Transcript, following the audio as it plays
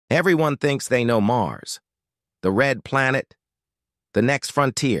Everyone thinks they know Mars, the red planet, the next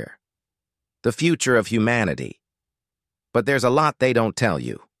frontier, the future of humanity. But there's a lot they don't tell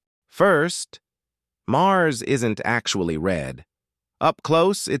you. First, Mars isn't actually red. Up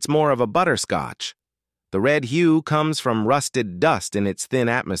close, it's more of a butterscotch. The red hue comes from rusted dust in its thin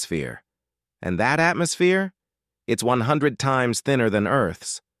atmosphere. And that atmosphere? It's 100 times thinner than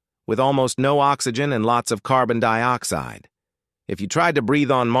Earth's, with almost no oxygen and lots of carbon dioxide. If you tried to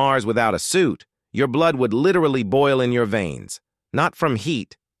breathe on Mars without a suit, your blood would literally boil in your veins, not from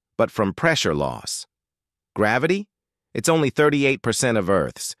heat, but from pressure loss. Gravity? It's only 38% of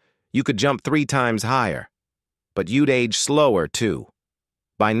Earth's. You could jump 3 times higher. But you'd age slower, too,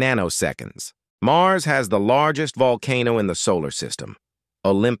 by nanoseconds. Mars has the largest volcano in the solar system,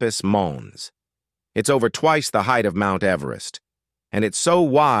 Olympus Mons. It's over twice the height of Mount Everest, and it's so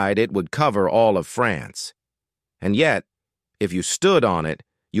wide it would cover all of France. And yet, if you stood on it,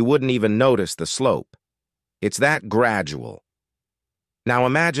 you wouldn't even notice the slope. It's that gradual. Now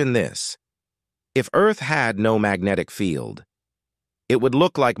imagine this. If Earth had no magnetic field, it would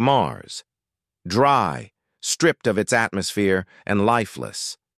look like Mars, dry, stripped of its atmosphere, and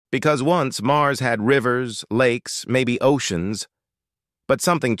lifeless. Because once Mars had rivers, lakes, maybe oceans, but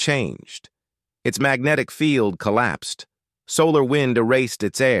something changed. Its magnetic field collapsed. Solar wind erased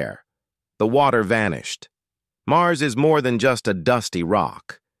its air. The water vanished. Mars is more than just a dusty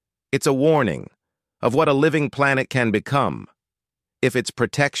rock. It's a warning of what a living planet can become if its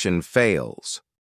protection fails.